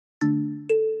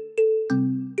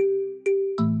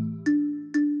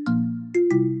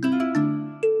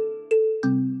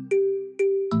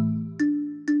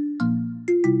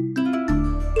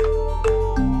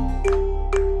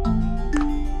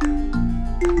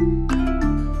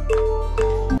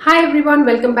Hi everyone,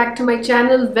 welcome back to my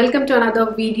channel. Welcome to another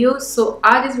video. सो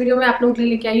आज इस video में आप लोगों के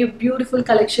लिए लेके आई हूँ beautiful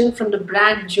collection from the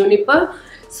brand Juniper.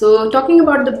 So talking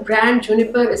about the brand,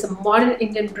 Juniper is a modern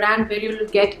Indian brand where you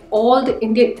will get all the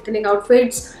Indian ethnic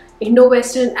outfits,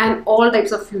 Indo-Western and all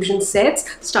types of fusion sets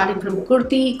starting from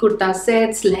kurti, kurta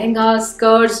sets, lehengas,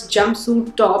 skirts, jumpsuit,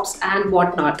 tops and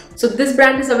whatnot. So this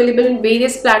brand is available in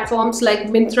various platforms like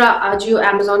Myntra, Ajio,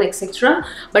 Amazon etc.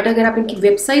 But अगर आप इनकी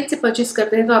website से purchase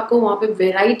करते हैं तो आपको वहाँ पे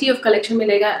वेराइटी ऑफ कलेक्शन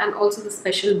मिलेगा and also the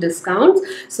special discount.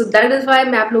 So that is why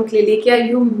मैं आप लोगों के लिए लेके आई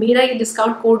हूँ मेरा ये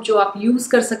डिस्काउंट कोड जो आप यूज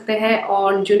कर सकते हैं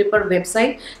ऑन जूनिपर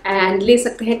वेबसाइट एंड ले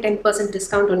सकते हैं 10%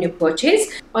 डिस्काउंट ऑन योर परचेज.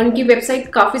 और इनकी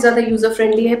वेबसाइट काफी ज्यादा यूजर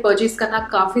फ्रेंडली है, परचेज करना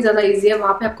काफी ज्यादा इजी है.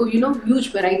 वहाँ पे आपको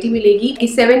ह्यूज वैरायटी मिलेगी कि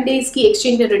 7 डेज की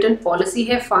एक्सचेंज एंड रिटर्न पॉलिसी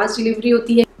है, फास्ट डिलीवरी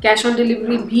होती है, कैश ऑन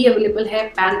डिलीवरी भी अवेलेबल है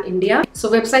pan India. So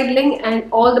website link and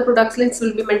all the products links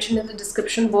will be mentioned in the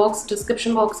description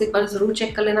box एक बार जरूर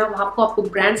चेक कर लेना. वहाँ को आपको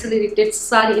ब्रांड से रिलेटेड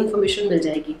सारी इन्फॉर्मेशन मिल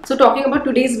जाएगी. So talking about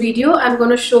today's video, I am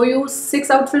gonna show you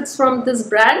 6 outfits from this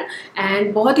brand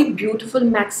and बहुत ही beautiful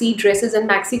maxi dresses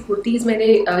and maxi kurtis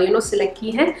मैंने सिलेक्ट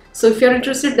की है. So if you are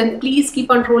interested then please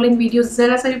keep on rolling videos.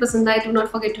 जरा सा भी पसंद आए do not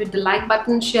forget to hit the like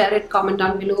button, share it, comment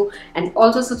down below and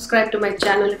also subscribe to my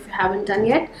channel if you haven't done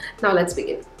yet. Now let's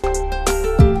begin.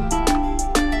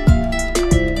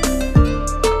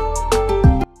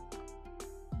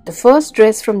 The first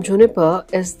dress from Juniper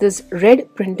is this red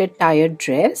printed tired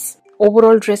dress.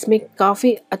 Overall dress में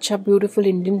काफी अच्छा beautiful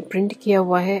Indian print किया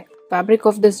हुआ है. Fabric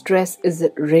of this dress is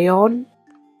rayon.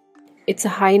 It's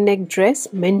a high neck dress.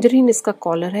 Mandarin इसका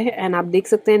collar है and आप देख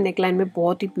सकते हैं neckline में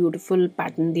बहुत ही beautiful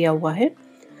pattern दिया हुआ है.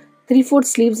 3/4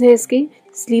 sleeves है इसकी.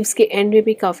 Sleeves के end में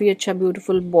भी काफी अच्छा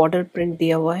beautiful border print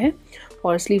दिया हुआ है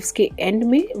और स्लीव्स के एंड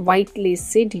में व्हाइट लेस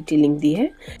से डिटेलिंग दी है.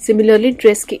 सिमिलरली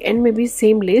ड्रेस के एंड में भी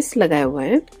सेम लेस लगाया हुआ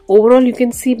है. ओवरऑल यू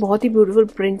कैन सी बहुत ही ब्यूटीफुल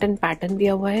प्रिंट एंड पैटर्न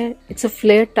दिया हुआ है. It's a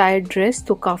flare tired dress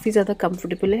तो काफी ज्यादा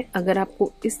कंफर्टेबल है. अगर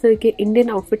आपको इस तरह के इंडियन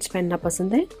आउटफिट्स पहनना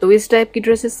पसंद है तो इस टाइप की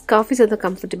ड्रेसेस काफी ज्यादा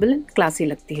कंफर्टेबल एंड क्लासी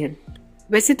लगती है.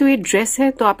 वैसे तो ये ड्रेस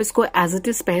है तो आप इसको एज इट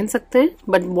इज पहन सकते हैं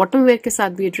बट बॉटम वेयर के साथ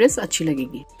भी ये ड्रेस अच्छी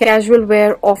लगेगी. कैजुअल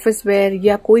वेयर, ऑफिस वेयर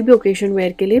या कोई भी ओकेजन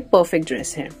वेयर के लिए परफेक्ट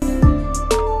ड्रेस है.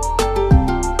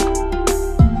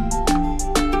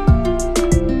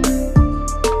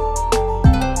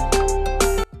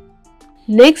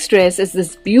 Next dress is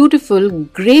this beautiful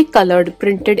grey colored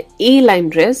printed A-line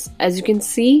dress. As you can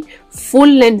see,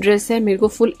 full length dress है, मेरे को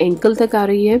full ankle तक आ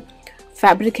रही है.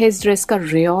 फैब्रिक है इस ड्रेस का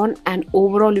rayon and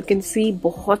overall you can see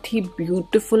बहुत ही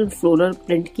ब्यूटीफुल फ्लोरल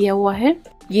प्रिंट किया हुआ है.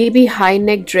 ये भी हाई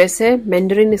नेक ड्रेस है.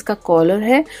 मैंडरिन इसका कॉलर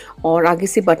है और आगे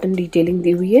से बटन डिटेलिंग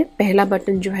दी हुई है. पहला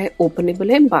बटन जो है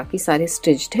ओपनेबल है, बाकी सारे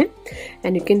स्टिच्ड हैं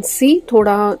एंड यू कैन सी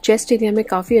थोड़ा चेस्ट एरिया में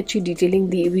काफी अच्छी डिटेलिंग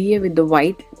दी हुई है with the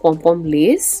white पॉम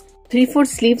less. 3/4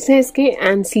 sleeves हैं इसके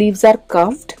and sleeves are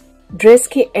curved. Dress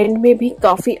के एंड में भी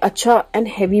काफी अच्छा एंड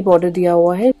हैवी बॉर्डर दिया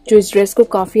हुआ है जो इस ड्रेस को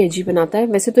काफी एजी बनाता है.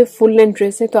 वैसे तो फुल लेंथ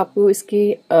ड्रेस है तो आपको इसके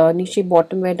नीचे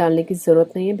बॉटम वेयर डालने की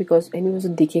जरूरत नहीं है बिकॉज एनीवेज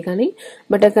दिखेगा नहीं.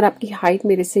 बट अगर आपकी हाइट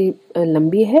मेरे से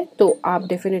लंबी है तो आप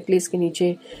डेफिनेटली इसके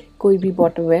नीचे कोई भी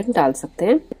बॉटम वेयर डाल सकते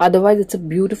हैं. Otherwise it's a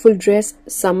beautiful dress.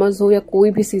 Summers हो या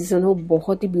कोई भी सीजन हो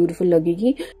बहुत ही ब्यूटीफुल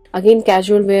लगेगी. Again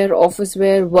casual wear, office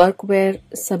where, work where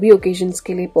सभी ओकेजन्स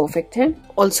के लिए परफेक्ट है.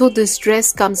 Also this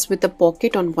dress comes with a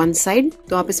pocket on one side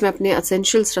तो आप इसमें अपने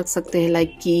एसेंशियल्स रख सकते हैं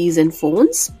like keys and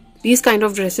phones. These kind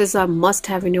of dresses are must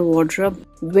have in your wardrobe.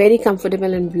 Very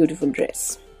comfortable and beautiful dress.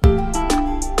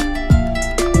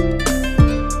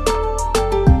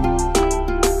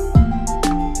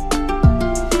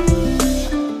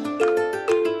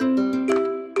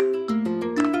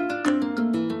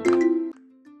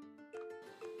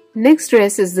 Next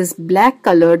dress is this black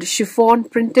colored chiffon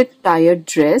printed tired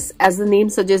dress. As the name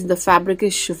suggests, the fabric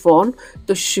is chiffon.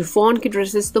 तो chiffon की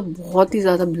dresses तो बहुत ही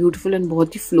ज्यादा beautiful and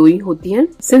बहुत ही flowy होती हैं.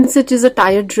 Since it is a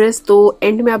tired dress, तो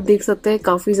end में आप देख सकते हैं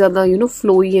काफी ज्यादा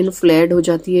flowy and flared हो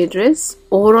जाती है dress.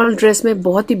 Overall dress में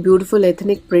बहुत ही beautiful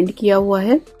ethnic print किया हुआ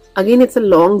है. Again it's a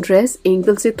long dress,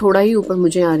 ankle से थोड़ा ही ऊपर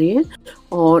मुझे आ रही है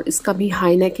और इसका भी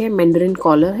हाई नेक है, मैंडरिन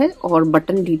कॉलर है और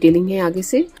बटन डिटेलिंग है आगे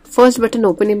से. फर्स्ट बटन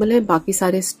ओपनेबल है, बाकी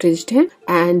सारे स्टिच्ड हैं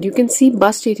and you can see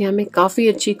bast area में काफी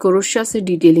अच्छी क्रोशिया से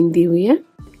डिटेलिंग दी हुई है.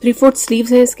 3/4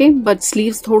 स्लीव्स है इसके बट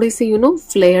स्लीव्स थोड़े से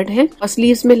फ्लेयर्ड है और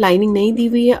स्लीव्स में लाइनिंग नहीं दी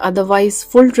हुई है. अदरवाइज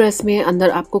फुल ड्रेस में अंदर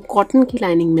आपको कॉटन की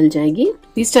लाइनिंग मिल जाएगी.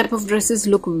 This type of dresses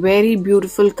look very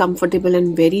beautiful, comfortable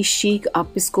and very chic.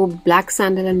 आप इसको black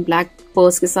sandal and black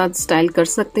purse के साथ स्टाइल कर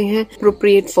सकते हैं.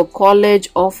 Appropriate for college,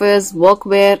 office, work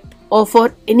where और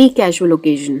for any casual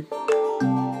occasion.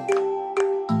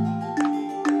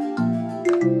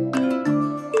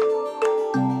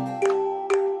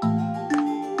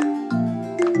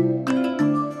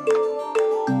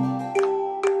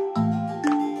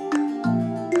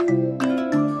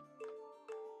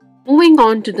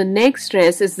 on to the next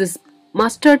dress is this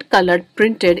mustard colored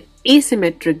printed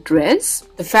asymmetric dress.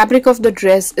 The fabric of the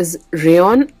dress is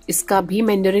rayon. इसका भी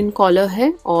Mandarin collar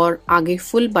है और आगे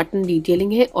full button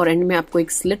detailing है और and में आपको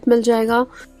एक स्लिट मिल जाएगा.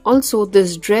 Also,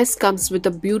 this dress comes with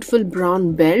a beautiful brown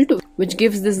belt which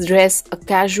gives this dress a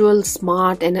casual,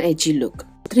 smart and edgy look.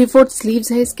 3/4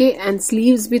 sleeves है इसके एंड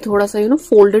स्लीव्स भी थोड़ा सा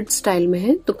फोल्डेड स्टाइल में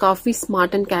है तो काफी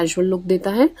स्मार्ट एंड कैजुअल लुक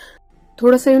देता है.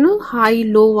 थोड़ा सा हाई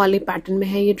लो वाले पैटर्न में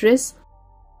है ये ड्रेस.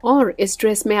 और इस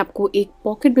ड्रेस में आपको एक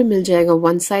पॉकेट भी मिल जाएगा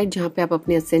वन साइड जहाँ पे आप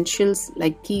अपने एसेंशियल्स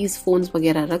लाइक कीज फोन्स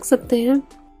वगैरह रख सकते हैं.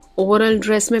 ओवरऑल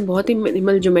ड्रेस में बहुत ही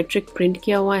मिनिमल ज्योमेट्रिक प्रिंट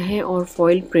किया हुआ है और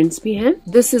फॉइल प्रिंट्स भी हैं.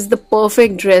 This is the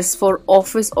perfect dress for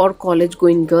office और कॉलेज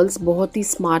गोइंग गर्ल्स. बहुत ही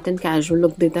स्मार्ट एंड कैजुअल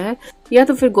लुक देता है या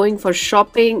तो फिर गोइंग फॉर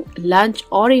शॉपिंग, लंच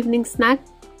और evening snack.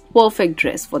 Perfect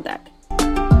dress for that.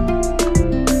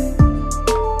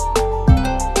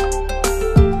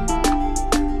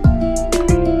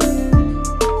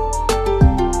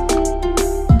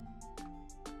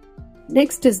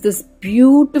 Next is this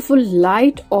beautiful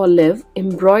light olive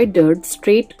embroidered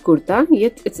straight kurta.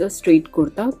 Yet it's a straight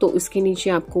kurta. तो इसके नीचे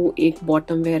आपको एक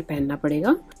bottom wear पहनना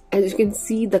पड़ेगा. As you can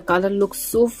see, the color looks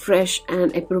so fresh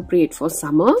and appropriate for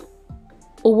summer.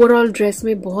 Overall dress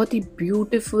में बहुत ही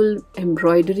beautiful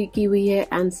embroidery की हुई है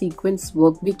एंड सीक्वेंस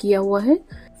वर्क भी किया हुआ है.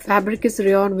 Fabric is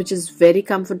rayon which is very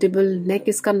comfortable. नेक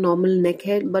इसका नॉर्मल नेक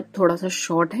है बट थोड़ा सा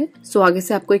शॉर्ट है. सो आगे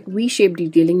से आपको एक वी शेप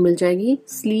डिटेलिंग मिल जाएगी.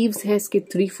 स्लीव्स है इसके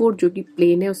 3/4 जो कि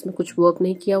प्लेन है, उसमें कुछ वर्क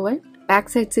नहीं किया हुआ है. बैक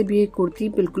साइड से भी ये कुर्ती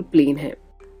बिल्कुल प्लेन है.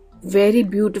 Very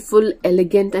beautiful,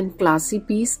 elegant and classy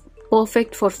piece.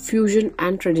 Perfect for fusion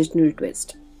and traditional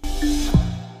twist.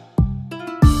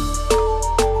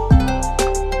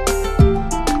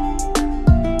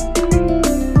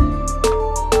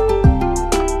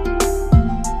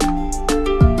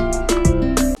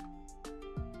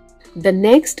 The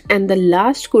next and the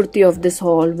last kurti of this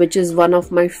haul, which is one of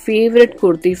my favorite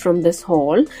kurti from this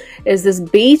haul, is this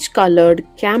beige colored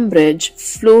Cambridge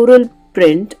floral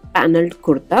print paneled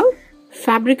kurta.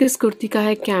 Fabric इस कुर्ती का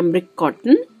है cambric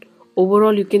cotton.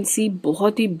 Overall you can see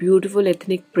बहुत ही beautiful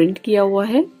ethnic print किया हुआ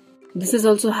है. This is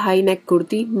also high neck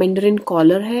kurti. Mandarin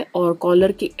collar है और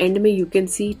collar के end में you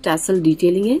can see tassel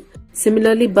detailing है.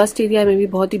 Similarly bust area में भी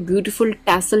बहुत ही beautiful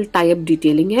tassel tie up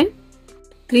detailing है.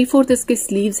 3/4 इसके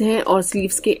स्लीव्स हैं और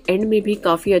स्लीव्स के एंड में भी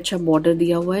काफी अच्छा बॉर्डर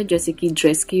दिया हुआ है जैसे कि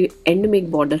ड्रेस के एंड में एक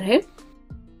बॉर्डर है.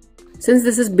 Since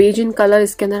this is beige in colour,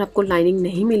 इसके अंदर आपको लाइनिंग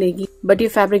नहीं मिलेगी बट ये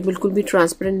फैब्रिक बिल्कुल भी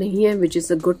ट्रांसपेरेंट नहीं है which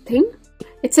is a good thing.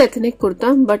 It's ethnic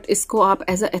kurta but इसको आप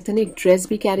एज अ एथनिक ड्रेस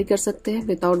भी कैरी कर सकते हैं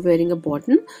without wearing a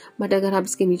bottom. But अगर आप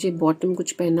इसके नीचे बॉटम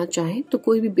कुछ पहनना चाहें तो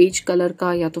कोई भी बेज कलर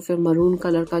का या तो फिर मरून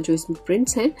कलर का जो इसमें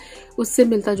प्रिंट्स हैं उससे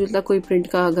मिलता जुलता कोई प्रिंट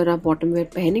का अगर आप बॉटम वेयर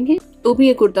पहनेंगे तो भी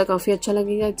ये कुर्ता काफी अच्छा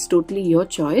लगेगा. It's totally your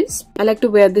choice. I like to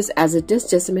where this as it is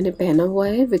जैसे मैंने पहना हुआ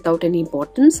है विदाउट एनी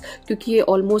बॉटम्स क्योंकि ये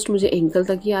ऑलमोस्ट मुझे एंकल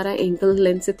तक ही आ रहा है. एंकल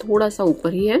लेंथ से थोड़ा सा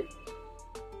ऊपर ही है.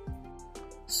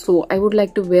 So I would like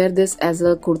to wear this as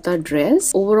a kurta dress.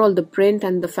 Overall the print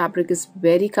and the fabric is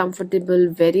very comfortable,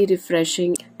 very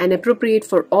refreshing and appropriate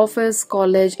for office,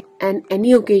 college and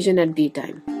any occasion at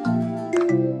daytime.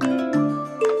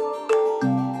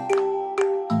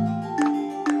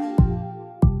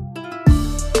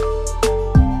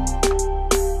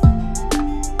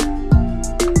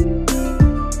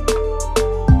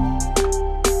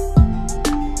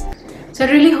 So I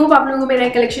really hope आप लोगों को मेरा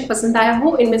collection पसंद आया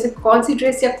हो. इनमें से कौन सी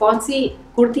ड्रेस या कौन सी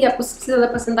कुर्ती आपको सबसे ज़्यादा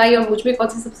पसंद आई और मुझ में कौन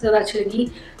सी सबसे ज़्यादा अच्छी लगी,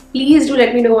 please do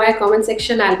let me know my comment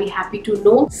section. I will be happy to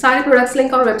know. सारे प्रोडक्ट्स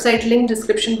लिंक और वेबसाइट लिंक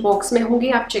डिस्क्रिप्शन बॉक्स में होंगे,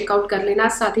 आप चेकआउट कर लेना.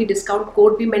 साथ ही डिस्काउंट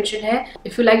कोड भी मेंशन है.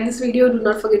 If you like this video do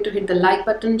not forget to hit the like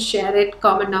button, share it,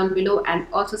 comment down below and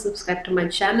also subscribe to my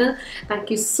channel.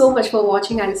 Thank you so much for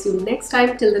watching. I will see you next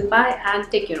time. Till then bye and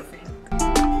take care of it.